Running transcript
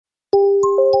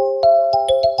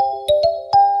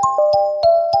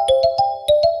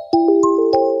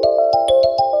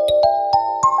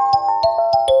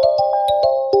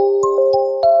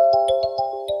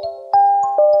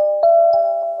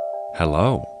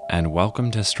and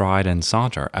welcome to Stride and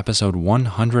Saunter, episode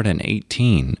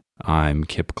 118. I'm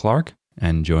Kip Clark,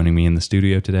 and joining me in the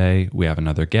studio today, we have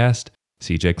another guest,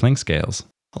 CJ Clinkscales.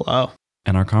 Hello.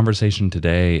 And our conversation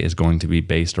today is going to be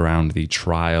based around the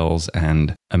trials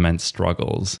and immense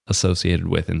struggles associated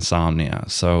with insomnia.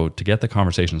 So to get the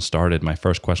conversation started, my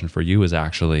first question for you is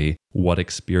actually what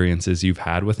experiences you've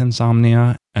had with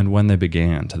insomnia and when they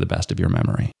began to the best of your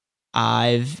memory.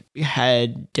 I've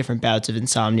had different bouts of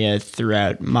insomnia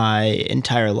throughout my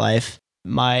entire life.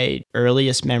 My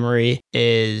earliest memory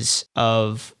is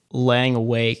of laying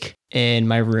awake in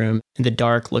my room in the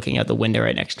dark, looking out the window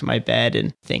right next to my bed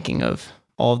and thinking of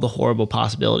all of the horrible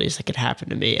possibilities that could happen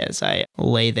to me as I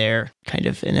lay there kind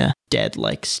of in a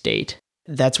dead-like state.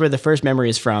 That's where the first memory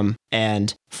is from.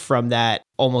 And from that,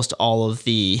 almost all of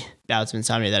the bouts of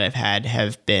insomnia that I've had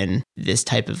have been this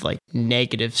type of like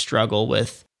negative struggle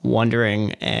with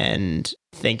wondering and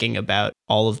thinking about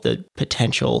all of the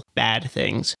potential bad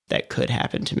things that could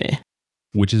happen to me.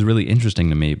 Which is really interesting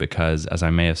to me because, as I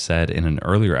may have said in an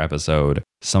earlier episode,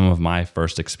 some of my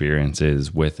first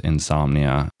experiences with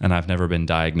insomnia, and I've never been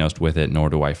diagnosed with it, nor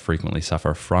do I frequently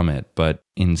suffer from it, but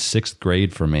in 6th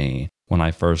grade for me, when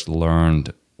I first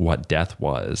learned what death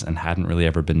was and hadn't really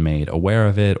ever been made aware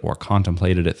of it or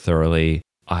contemplated it thoroughly,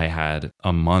 I had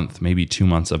a month, maybe 2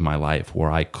 months of my life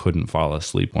where I couldn't fall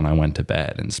asleep when I went to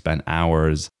bed and spent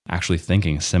hours actually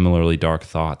thinking similarly dark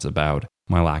thoughts about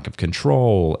my lack of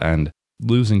control and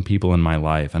losing people in my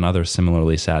life and other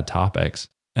similarly sad topics.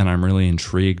 And I'm really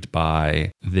intrigued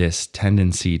by this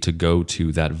tendency to go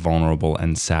to that vulnerable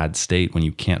and sad state when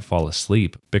you can't fall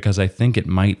asleep, because I think it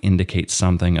might indicate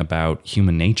something about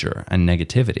human nature and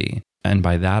negativity. And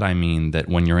by that, I mean that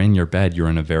when you're in your bed, you're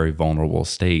in a very vulnerable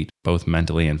state, both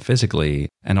mentally and physically,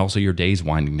 and also your day's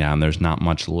winding down. There's not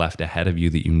much left ahead of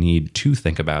you that you need to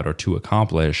think about or to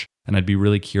accomplish. And I'd be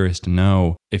really curious to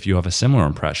know if you have a similar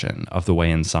impression of the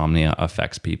way insomnia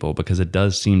affects people, because it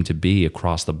does seem to be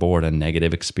across the board a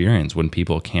negative experience when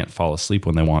people can't fall asleep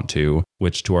when they want to,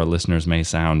 which to our listeners may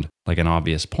sound like an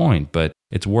obvious point, but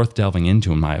it's worth delving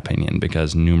into, in my opinion,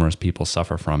 because numerous people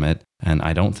suffer from it, and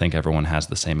I don't think everyone has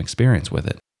the same experience with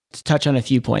it. To touch on a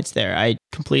few points there, I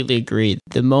completely agree.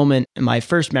 The moment, my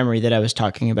first memory that I was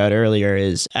talking about earlier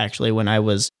is actually when I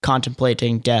was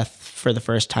contemplating death for the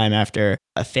first time after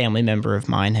a family member of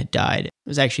mine had died. It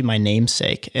was actually my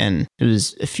namesake, and it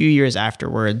was a few years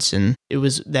afterwards, and it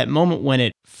was that moment when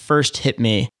it first hit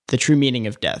me, the true meaning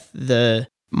of death, the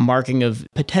marking of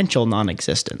potential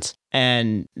non-existence.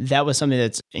 And that was something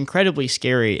that's incredibly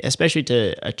scary, especially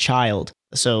to a child.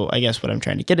 So I guess what I'm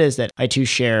trying to get is that I too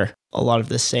share a lot of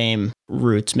the same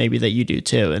roots, maybe that you do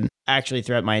too. And actually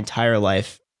throughout my entire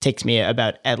life, it takes me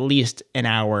about at least an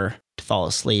hour to fall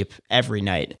asleep every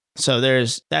night. So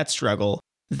there's that struggle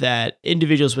that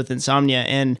individuals with insomnia,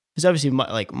 and there's obviously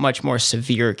much more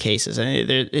severe cases, and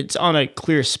it's on a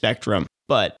clear spectrum,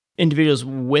 but individuals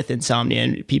with insomnia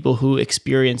and people who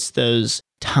experience those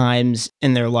times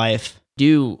in their life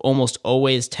do almost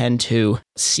always tend to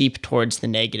seep towards the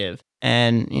negative.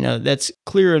 And, that's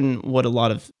clear in what a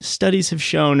lot of studies have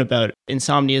shown about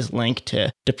insomnia's link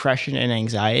to depression and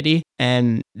anxiety.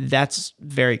 And that's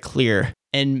very clear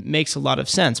and makes a lot of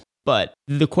sense. But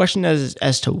the question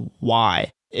as to why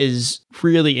is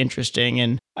really interesting.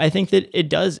 And I think that it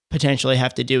does potentially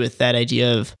have to do with that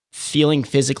idea of feeling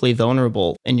physically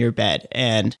vulnerable in your bed.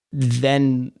 And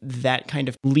then that kind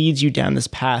of leads you down this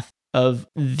path of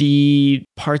the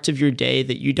parts of your day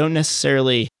that you don't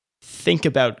necessarily think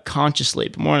about consciously,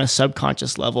 but more on a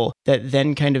subconscious level, that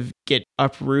then kind of get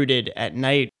uprooted at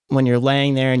night when you're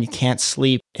laying there and you can't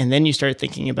sleep. And then you start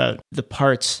thinking about the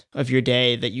parts of your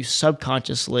day that you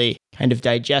subconsciously kind of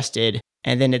digested.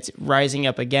 And then it's rising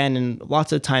up again. And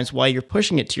lots of times why you're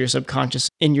pushing it to your subconscious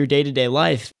in your day-to-day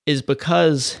life is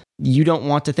because you don't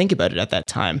want to think about it at that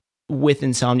time. With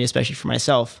insomnia, especially for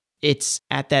myself, it's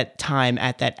at that time,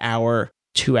 at that hour,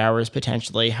 2 hours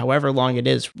potentially, however long it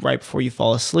is right before you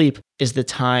fall asleep, is the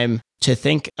time to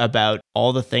think about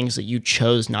all the things that you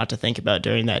chose not to think about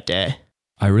during that day.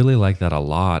 I really like that a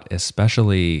lot,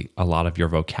 especially a lot of your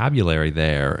vocabulary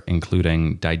there,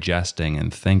 including digesting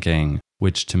and thinking,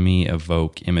 which to me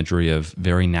evoke imagery of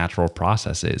very natural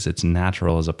processes. It's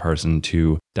natural as a person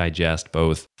to digest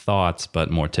both thoughts,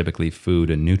 but more typically food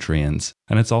and nutrients.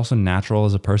 And it's also natural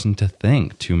as a person to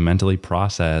think, to mentally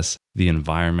process the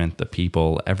environment, the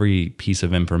people, every piece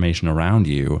of information around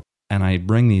you. And I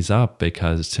bring these up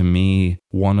because to me,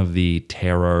 one of the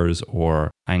terrors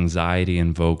or anxiety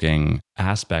invoking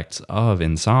aspects of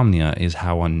insomnia is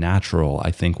how unnatural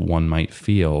I think one might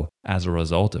feel as a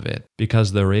result of it.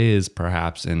 Because there is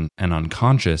perhaps in an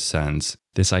unconscious sense,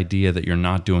 This idea that you're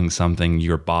not doing something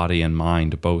your body and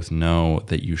mind both know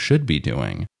that you should be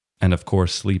doing. And of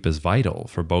course, sleep is vital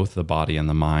for both the body and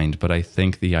the mind. But I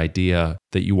think the idea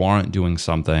that you aren't doing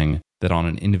something that on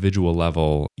an individual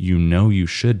level you know you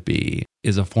should be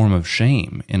is a form of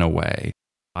shame in a way.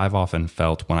 I've often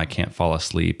felt when I can't fall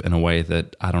asleep in a way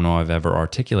that I don't know I've ever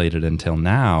articulated until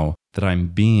now, that I'm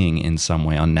being in some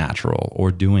way unnatural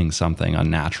or doing something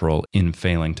unnatural in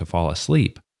failing to fall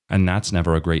asleep. And that's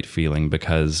never a great feeling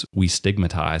because we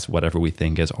stigmatize whatever we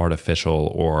think is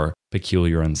artificial or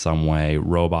peculiar in some way.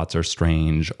 Robots are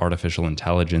strange, artificial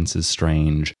intelligence is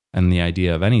strange, and the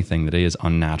idea of anything that is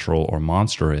unnatural or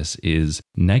monstrous is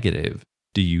negative.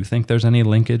 Do you think there's any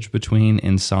linkage between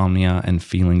insomnia and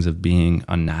feelings of being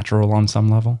unnatural on some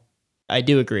level? I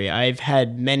do agree. I've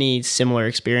had many similar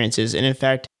experiences. And in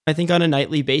fact, I think on a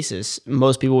nightly basis,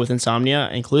 most people with insomnia,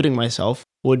 including myself,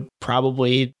 would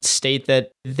probably state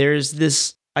that there's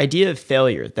this idea of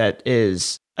failure that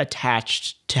is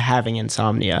attached to having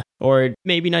insomnia, or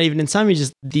maybe not even insomnia,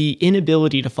 just the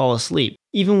inability to fall asleep.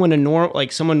 Even when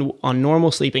someone on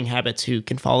normal sleeping habits who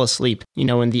can fall asleep,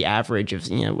 in the average of,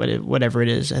 whatever it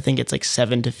is, I think it's like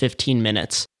 7 to 15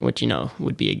 minutes, which,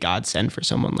 would be a godsend for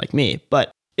someone like me.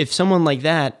 But if someone like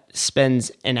that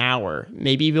spends an hour,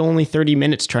 maybe even only 30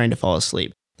 minutes trying to fall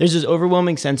asleep, there's this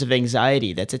overwhelming sense of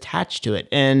anxiety that's attached to it.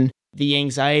 And the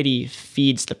anxiety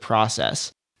feeds the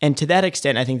process. And to that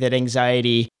extent, I think that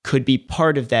anxiety could be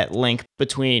part of that link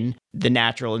between the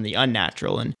natural and the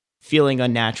unnatural. And feeling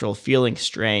unnatural, feeling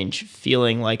strange,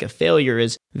 feeling like a failure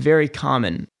is very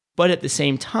common. But at the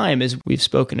same time, as we've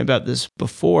spoken about this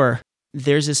before,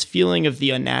 there's this feeling of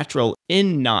the unnatural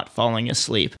in not falling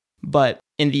asleep. But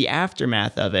in the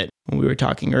aftermath of it, when we were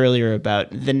talking earlier about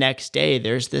the next day,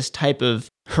 there's this type of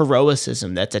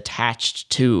heroicism that's attached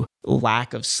to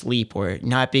lack of sleep or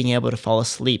not being able to fall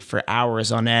asleep for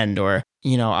hours on end, or,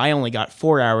 I only got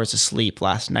 4 hours of sleep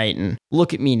last night and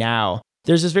look at me now.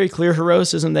 There's this very clear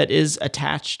heroicism that is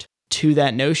attached to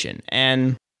that notion.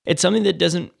 And it's something that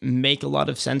doesn't make a lot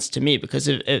of sense to me because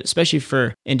especially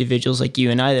for individuals like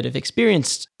you and I that have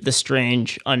experienced the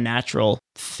strange, unnatural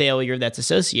failure that's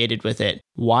associated with it,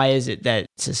 why is it that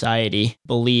society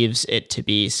believes it to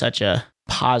be such a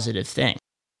positive thing?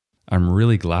 I'm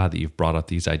really glad that you've brought up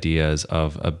these ideas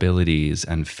of abilities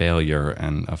and failure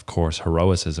and, of course,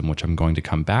 heroicism, which I'm going to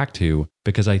come back to,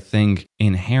 because I think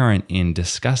inherent in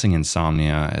discussing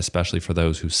insomnia, especially for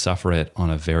those who suffer it on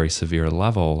a very severe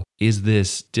level, is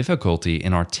this difficulty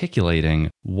in articulating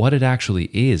what it actually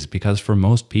is. Because for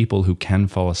most people who can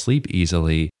fall asleep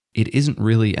easily, it isn't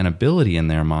really an ability in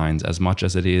their minds as much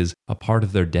as it is a part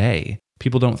of their day.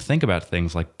 People don't think about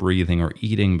things like breathing or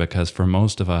eating because for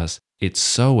most of us, it's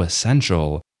so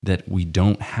essential that we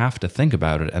don't have to think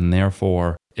about it. And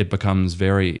therefore, it becomes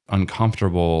very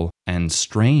uncomfortable and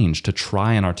strange to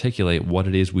try and articulate what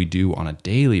it is we do on a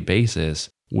daily basis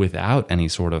without any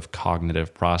sort of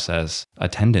cognitive process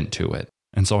attendant to it.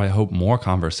 And so I hope more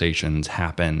conversations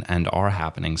happen and are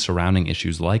happening surrounding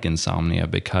issues like insomnia,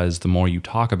 because the more you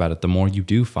talk about it, the more you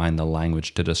do find the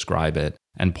language to describe it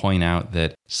and point out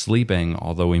that sleeping,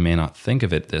 although we may not think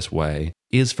of it this way,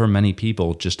 is for many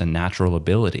people just a natural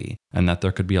ability, and that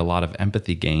there could be a lot of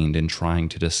empathy gained in trying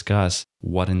to discuss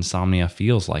what insomnia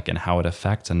feels like and how it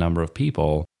affects a number of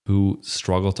people who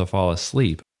struggle to fall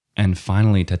asleep. And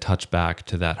finally, to touch back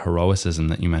to that heroicism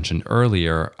that you mentioned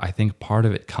earlier, I think part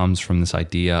of it comes from this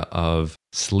idea of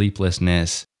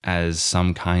sleeplessness as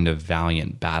some kind of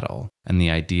valiant battle. And the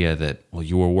idea that, well,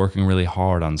 you were working really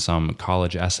hard on some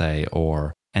college essay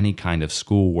or any kind of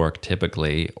schoolwork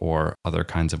typically, or other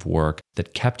kinds of work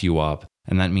that kept you up.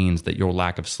 And that means that your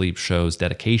lack of sleep shows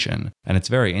dedication. And it's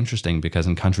very interesting because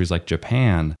in countries like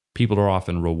Japan, people are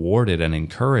often rewarded and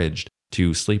encouraged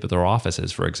to sleep at their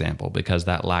offices, for example, because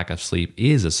that lack of sleep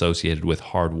is associated with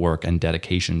hard work and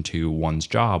dedication to one's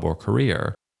job or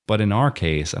career. But in our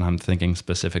case, and I'm thinking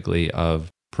specifically of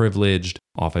privileged,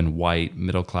 often white,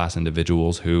 middle-class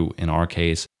individuals who, in our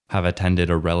case, have attended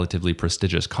a relatively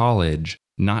prestigious college,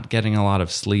 not getting a lot of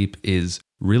sleep is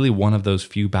really one of those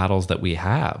few battles that we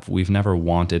have. We've never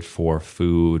wanted for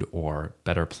food or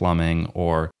better plumbing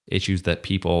or issues that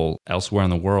people elsewhere in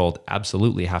the world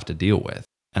absolutely have to deal with.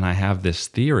 And I have this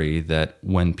theory that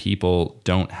when people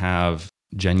don't have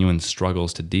genuine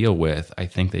struggles to deal with, I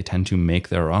think they tend to make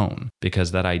their own,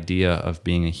 because that idea of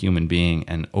being a human being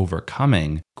and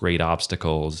overcoming great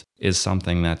obstacles is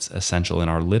something that's essential in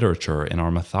our literature, in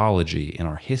our mythology, in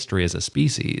our history as a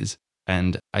species.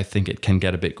 And I think it can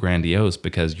get a bit grandiose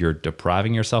because you're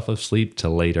depriving yourself of sleep to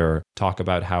later talk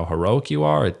about how heroic you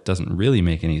are. It doesn't really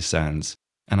make any sense.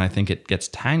 And I think it gets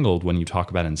tangled when you talk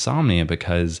about insomnia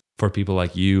because for people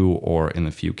like you, or in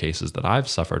the few cases that I've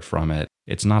suffered from it,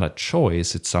 it's not a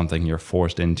choice. It's something you're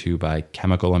forced into by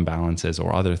chemical imbalances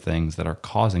or other things that are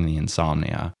causing the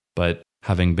insomnia. But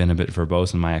having been a bit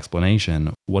verbose in my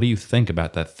explanation, what do you think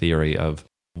about that theory of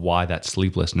why that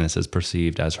sleeplessness is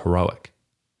perceived as heroic?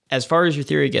 As far as your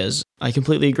theory goes, I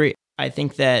completely agree. I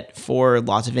think that for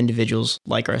lots of individuals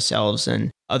like ourselves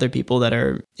and other people that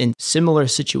are in similar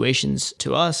situations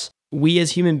to us, we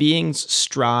as human beings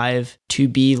strive to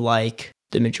be like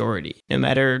the majority. No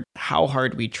matter how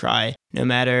hard we try, no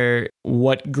matter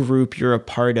what group you're a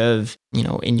part of,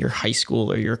 in your high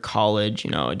school or your college,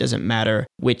 it doesn't matter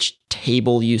which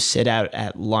table you sit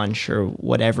at lunch or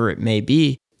whatever it may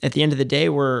be. At the end of the day,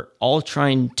 we're all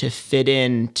trying to fit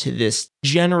into this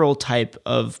general type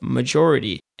of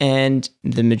majority. And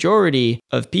the majority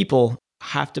of people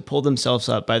have to pull themselves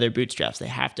up by their bootstraps. They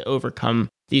have to overcome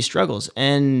these struggles.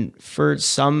 And for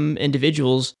some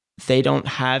individuals, they don't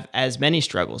have as many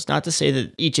struggles. Not to say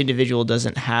that each individual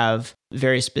doesn't have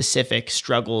very specific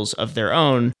struggles of their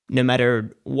own, no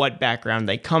matter what background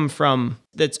they come from.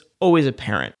 That's always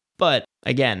apparent. But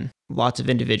again, lots of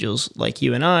individuals like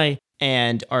you and I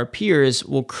and our peers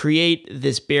will create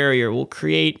this barrier, will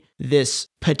create this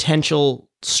potential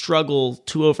struggle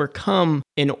to overcome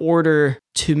in order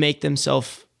to make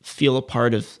themselves feel a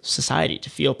part of society, to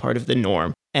feel part of the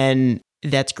norm. And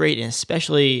that's great, and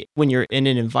especially when you're in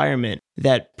an environment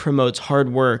that promotes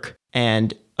hard work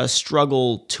and a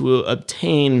struggle to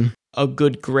obtain a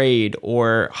good grade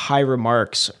or high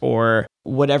remarks or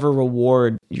whatever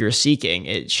reward you're seeking.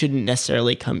 It shouldn't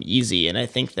necessarily come easy. And I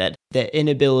think that the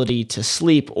inability to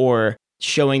sleep or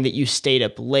showing that you stayed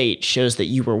up late shows that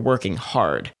you were working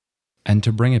hard. And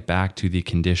to bring it back to the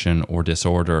condition or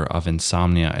disorder of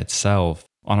insomnia itself,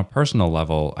 on a personal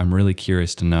level, I'm really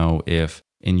curious to know if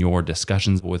in your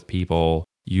discussions with people,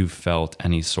 you've felt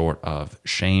any sort of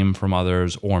shame from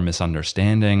others or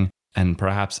misunderstanding. And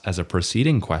perhaps as a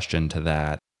preceding question to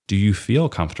that, do you feel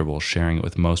comfortable sharing it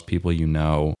with most people you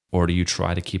know, or do you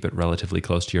try to keep it relatively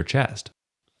close to your chest?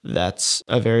 That's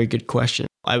a very good question.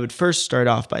 I would first start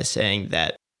off by saying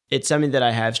that it's something that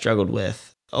I have struggled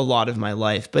with a lot of my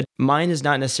life, but mine is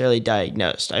not necessarily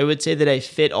diagnosed. I would say that I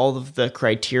fit all of the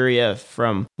criteria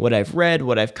from what I've read,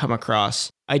 what I've come across.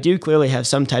 I do clearly have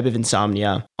some type of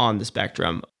insomnia on the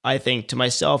spectrum. I think to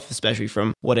myself, especially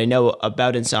from what I know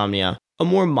about insomnia, a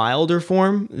more milder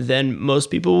form than most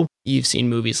people. You've seen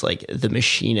movies like The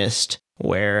Machinist,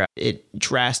 where it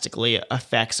drastically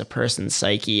affects a person's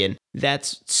psyche, and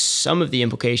that's some of the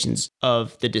implications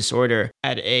of the disorder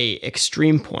at an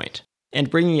extreme point. And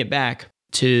bringing it back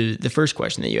to the first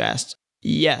question that you asked,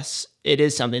 yes, it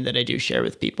is something that I do share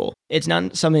with people. It's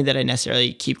not something that I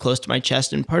necessarily keep close to my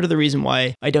chest, and part of the reason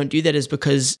why I don't do that is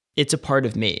because it's a part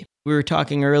of me. We were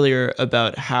talking earlier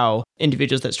about how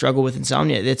individuals that struggle with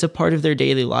insomnia, it's a part of their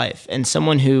daily life. And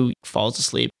someone who falls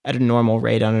asleep at a normal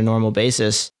rate on a normal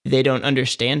basis, they don't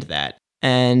understand that.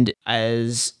 And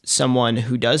as someone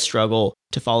who does struggle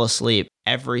to fall asleep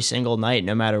every single night,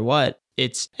 no matter what,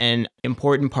 it's an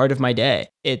important part of my day.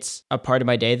 It's a part of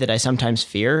my day that I sometimes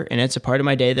fear, and it's a part of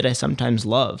my day that I sometimes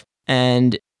love.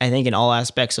 And I think in all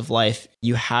aspects of life,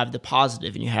 you have the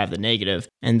positive and you have the negative,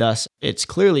 and thus it's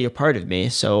clearly a part of me.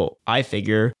 So I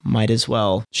figure might as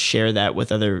well share that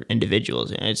with other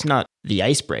individuals. And it's not the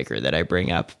icebreaker that I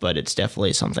bring up, but it's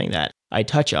definitely something that I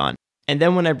touch on. And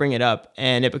then when I bring it up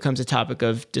and it becomes a topic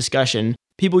of discussion,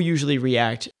 people usually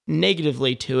react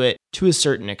negatively to it to a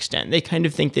certain extent. They kind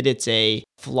of think that it's a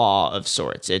flaw of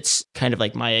sorts. It's kind of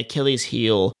like my Achilles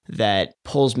heel that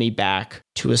pulls me back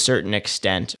to a certain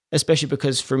extent, especially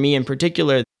because for me in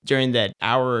particular, during that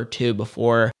hour or two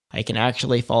before I can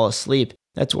actually fall asleep,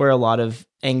 that's where a lot of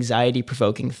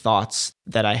anxiety-provoking thoughts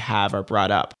that I have are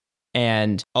brought up.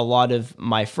 And a lot of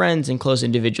my friends and close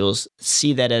individuals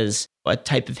see that as a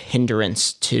type of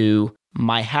hindrance to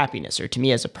my happiness or to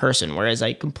me as a person, whereas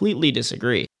I completely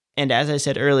disagree. And as I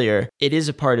said earlier, it is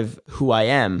a part of who I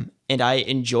am, and I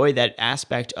enjoy that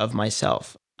aspect of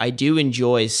myself. I do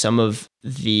enjoy some of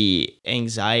the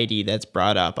anxiety that's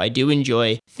brought up. I do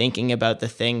enjoy thinking about the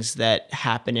things that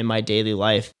happen in my daily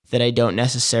life that I don't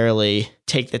necessarily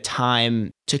take the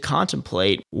time to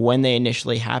contemplate when they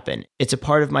initially happen. It's a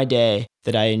part of my day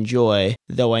that I enjoy,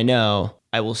 though I know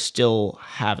I will still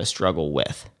have a struggle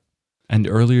with. And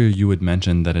earlier you had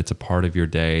mentioned that it's a part of your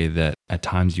day that at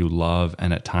times you love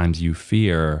and at times you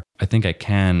fear. I think I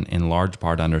can in large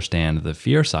part understand the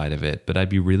fear side of it, but I'd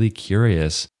be really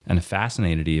curious and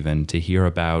fascinated even to hear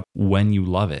about when you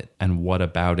love it and what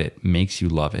about it makes you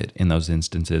love it in those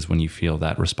instances when you feel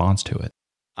that response to it.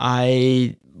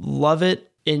 I love it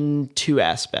in two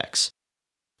aspects.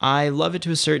 I love it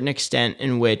to a certain extent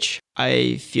in which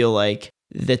I feel like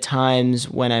the times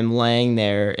when I'm laying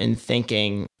there and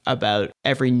thinking about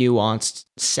every nuanced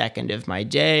second of my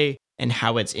day and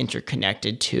how it's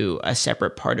interconnected to a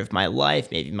separate part of my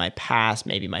life, maybe my past,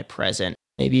 maybe my present,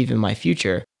 maybe even my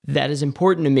future. That is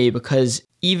important to me because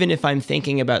even if I'm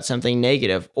thinking about something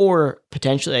negative, or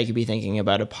potentially I could be thinking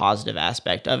about a positive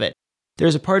aspect of it,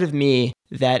 there's a part of me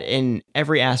that in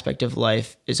every aspect of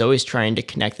life is always trying to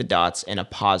connect the dots in a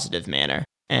positive manner.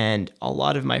 And a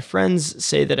lot of my friends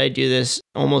say that I do this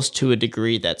almost to a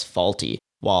degree that's faulty,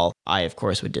 while I, of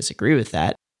course, would disagree with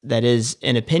that. That is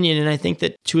an opinion, and I think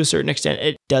that to a certain extent,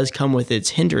 it does come with its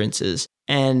hindrances.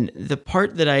 And the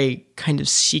part that I kind of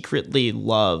secretly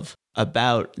love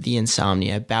about the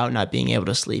insomnia, about not being able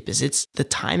to sleep, is it's the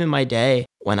time in my day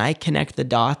when I connect the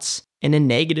dots in a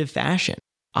negative fashion.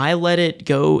 I let it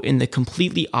go in the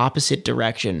completely opposite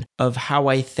direction of how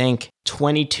I think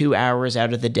 22 hours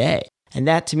out of the day. And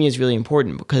that to me is really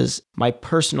important because my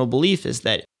personal belief is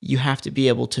that you have to be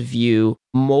able to view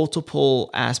multiple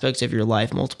aspects of your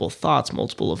life, multiple thoughts,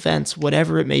 multiple events,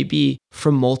 whatever it may be,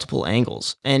 from multiple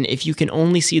angles. And if you can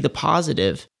only see the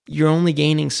positive, you're only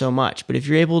gaining so much. But if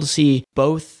you're able to see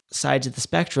both sides of the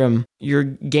spectrum, you're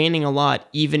gaining a lot,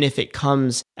 even if it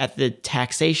comes at the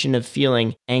taxation of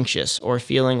feeling anxious or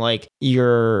feeling like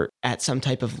you're at some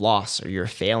type of loss or you're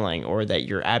failing or that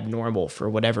you're abnormal for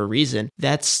whatever reason.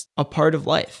 That's a part of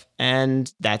life.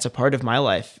 And that's a part of my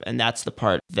life. And that's the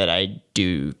part that I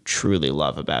do truly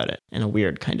love about it in a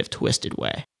weird kind of twisted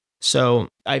way. So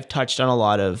I've touched on a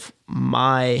lot of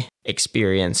my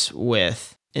experience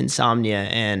with insomnia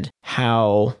and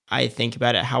how I think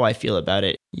about it, how I feel about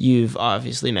it. You've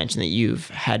obviously mentioned that you've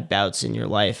had bouts in your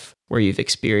life where you've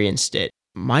experienced it.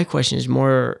 My question is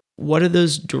more, what are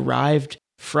those derived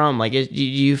from? Like, do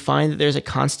you find that there's a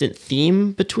constant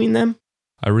theme between them?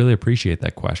 I really appreciate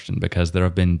that question because there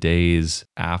have been days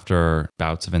after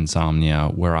bouts of insomnia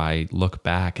where I look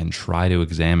back and try to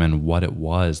examine what it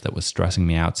was that was stressing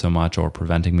me out so much or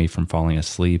preventing me from falling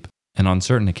asleep. And on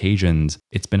certain occasions,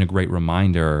 it's been a great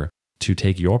reminder to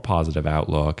take your positive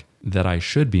outlook that I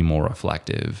should be more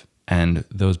reflective. And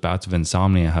those bouts of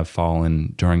insomnia have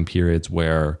fallen during periods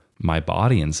where my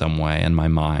body in some way and my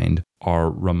mind are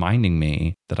reminding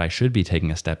me that I should be taking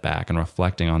a step back and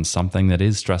reflecting on something that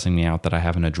is stressing me out that I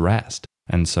haven't addressed.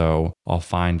 And so I'll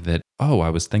find that, I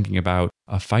was thinking about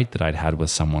a fight that I'd had with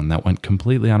someone that went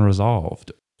completely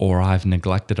unresolved. Or I've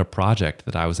neglected a project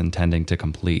that I was intending to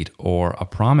complete, or a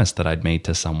promise that I'd made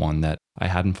to someone that I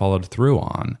hadn't followed through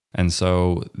on. And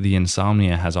so the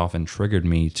insomnia has often triggered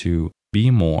me to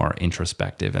be more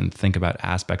introspective and think about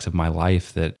aspects of my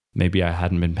life that maybe I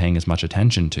hadn't been paying as much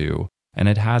attention to. And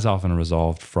it has often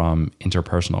resolved from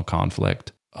interpersonal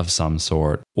conflict of some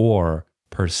sort, or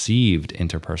perceived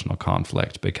interpersonal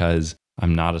conflict, because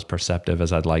I'm not as perceptive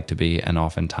as I'd like to be, and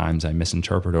oftentimes I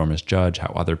misinterpret or misjudge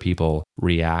how other people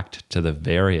react to the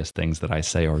various things that I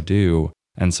say or do.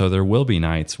 And so there will be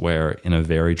nights where, in a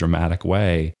very dramatic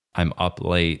way, I'm up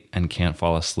late and can't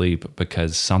fall asleep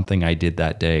because something I did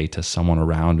that day to someone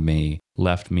around me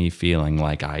left me feeling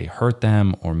like I hurt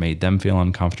them or made them feel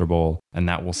uncomfortable, and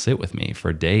that will sit with me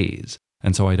for days.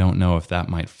 And so I don't know if that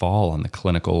might fall on the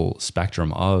clinical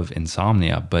spectrum of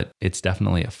insomnia, but it's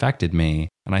definitely affected me.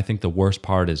 And I think the worst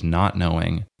part is not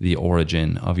knowing the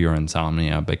origin of your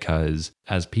insomnia, because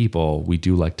as people, we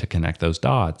do like to connect those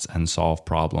dots and solve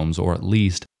problems, or at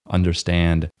least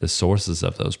understand the sources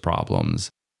of those problems.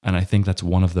 And I think that's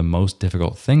one of the most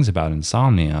difficult things about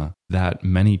insomnia, that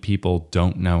many people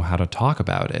don't know how to talk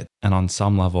about it. And on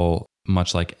some level,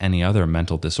 much like any other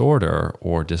mental disorder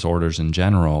or disorders in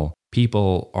general,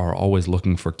 people are always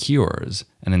looking for cures.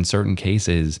 And in certain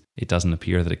cases, it doesn't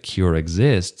appear that a cure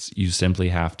exists. You simply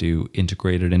have to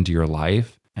integrate it into your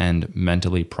life and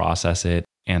mentally process it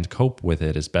and cope with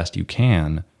it as best you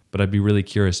can. But I'd be really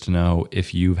curious to know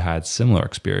if you've had similar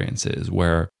experiences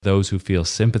where those who feel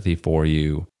sympathy for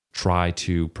you try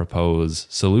to propose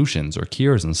solutions or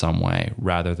cures in some way,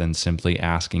 rather than simply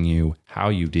asking you how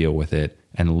you deal with it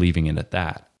and leaving it at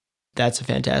that. That's a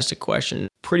fantastic question.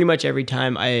 Pretty much every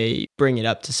time I bring it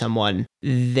up to someone,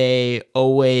 they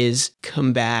always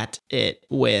combat it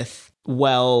with,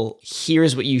 well,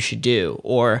 here's what you should do.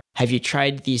 Or have you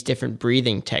tried these different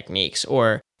breathing techniques?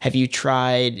 Or have you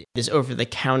tried this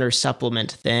over-the-counter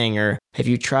supplement thing? Or have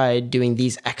you tried doing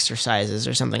these exercises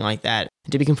or something like that?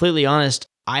 And to be completely honest,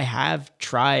 I have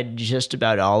tried just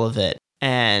about all of it,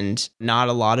 and not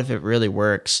a lot of it really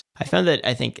works. I found that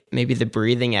I think maybe the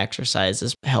breathing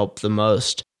exercises help the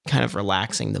most, kind of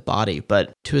relaxing the body.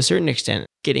 But to a certain extent,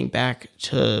 getting back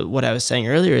to what I was saying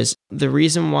earlier, is the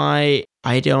reason why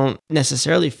I don't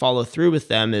necessarily follow through with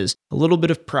them is a little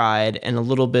bit of pride and a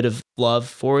little bit of love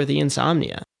for the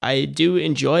insomnia. I do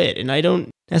enjoy it, and I don't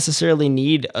necessarily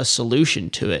need a solution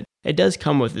to it. It does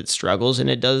come with its struggles, and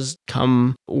it does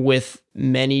come with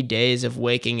many days of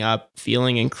waking up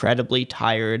feeling incredibly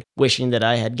tired, wishing that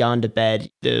I had gone to bed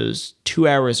those 2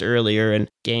 hours earlier and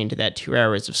gained that 2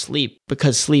 hours of sleep,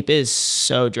 because sleep is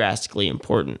so drastically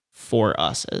important for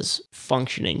us as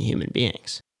functioning human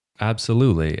beings.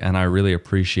 Absolutely. And I really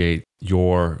appreciate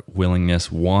your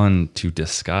willingness, one, to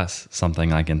discuss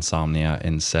something like insomnia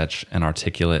in such an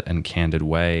articulate and candid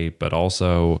way, but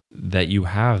also that you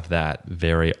have that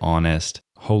very honest,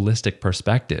 holistic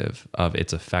perspective of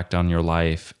its effect on your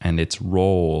life and its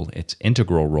role, its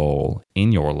integral role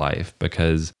in your life,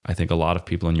 because I think a lot of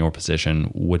people in your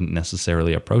position wouldn't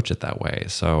necessarily approach it that way.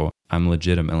 So I'm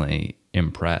legitimately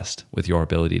impressed with your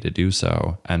ability to do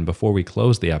so. And before we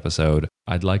close the episode,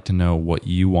 I'd like to know what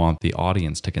you want the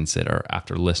audience to consider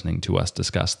after listening to us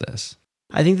discuss this.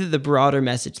 I think that the broader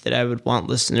message that I would want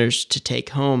listeners to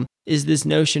take home is this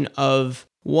notion of,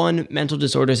 one, mental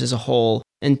disorders as a whole,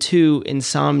 and two,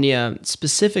 insomnia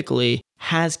specifically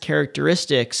has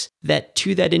characteristics that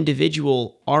to that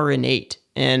individual are innate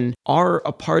and are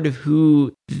a part of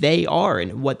who they are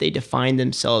and what they define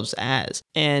themselves as.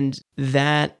 And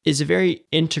that is a very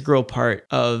integral part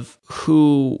of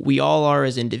who we all are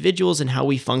as individuals and how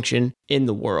we function in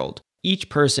the world. Each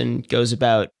person goes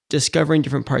about discovering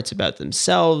different parts about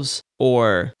themselves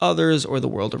or others or the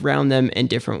world around them in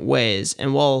different ways.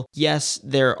 And while, yes,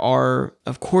 there are,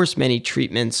 of course, many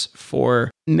treatments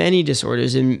for many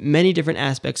disorders in many different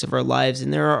aspects of our lives,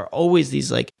 and there are always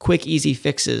these like quick, easy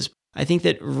fixes, I think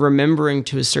that remembering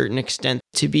to a certain extent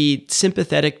to be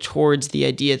sympathetic towards the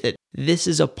idea that this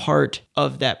is a part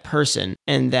of that person,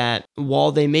 and that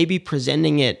while they may be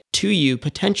presenting it to you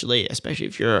potentially, especially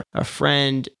if you're a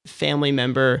friend, family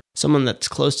member, someone that's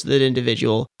close to that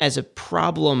individual, as a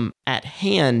problem at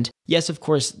hand, yes, of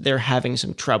course, they're having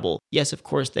some trouble. Yes, of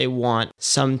course, they want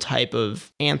some type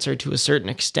of answer to a certain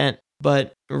extent,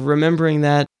 but remembering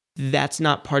that that's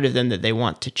not part of them that they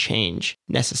want to change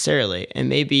necessarily. And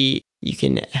maybe you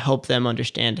can help them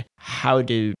understand how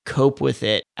to cope with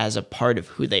it as a part of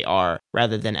who they are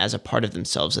rather than as a part of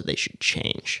themselves that they should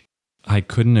change. I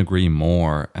couldn't agree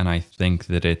more. And I think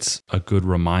that it's a good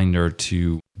reminder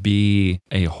to be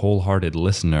a wholehearted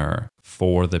listener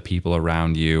for the people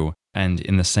around you. And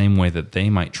in the same way that they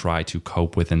might try to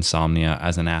cope with insomnia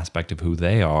as an aspect of who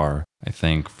they are, I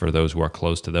think for those who are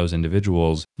close to those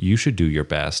individuals, you should do your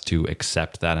best to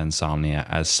accept that insomnia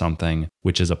as something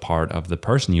which is a part of the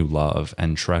person you love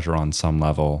and treasure on some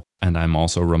level. And I'm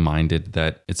also reminded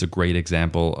that it's a great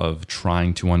example of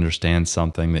trying to understand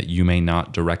something that you may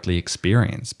not directly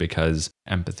experience, because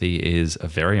empathy is a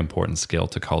very important skill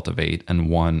to cultivate, and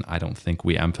one I don't think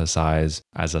we emphasize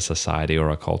as a society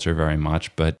or a culture very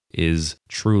much, but is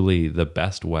truly the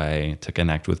best way to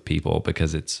connect with people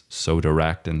because it's so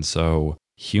direct and so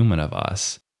human of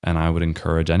us. And I would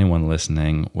encourage anyone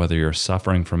listening, whether you're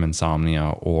suffering from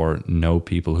insomnia or know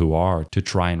people who are, to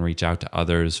try and reach out to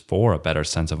others for a better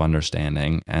sense of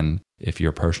understanding. And if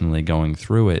you're personally going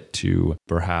through it, to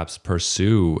perhaps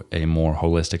pursue a more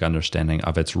holistic understanding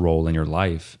of its role in your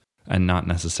life, and not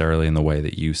necessarily in the way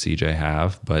that you, CJ,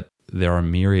 have, but there are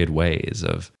myriad ways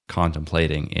of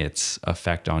contemplating its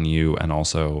effect on you and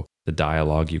also the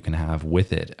dialogue you can have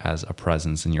with it as a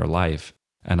presence in your life.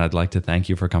 And I'd like to thank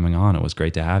you for coming on. It was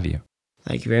great to have you.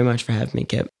 Thank you very much for having me,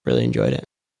 Kip. Really enjoyed it.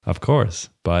 Of course.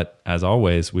 But as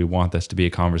always, we want this to be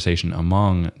a conversation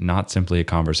among, not simply a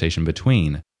conversation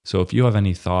between. So if you have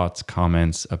any thoughts,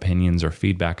 comments, opinions, or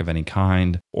feedback of any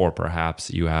kind, or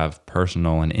perhaps you have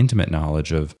personal and intimate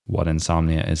knowledge of what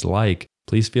insomnia is like,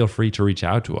 please feel free to reach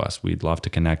out to us. We'd love to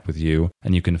connect with you.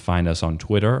 And you can find us on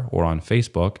Twitter or on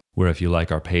Facebook, where if you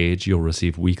like our page, you'll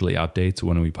receive weekly updates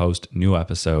when we post new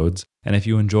episodes. And if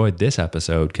you enjoyed this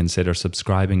episode, consider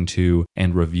subscribing to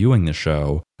and reviewing the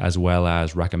show, as well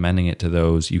as recommending it to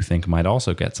those you think might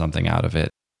also get something out of it.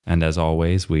 And as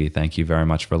always, we thank you very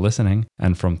much for listening.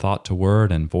 And from thought to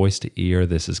word and voice to ear,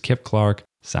 this is Kip Clark,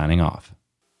 signing off.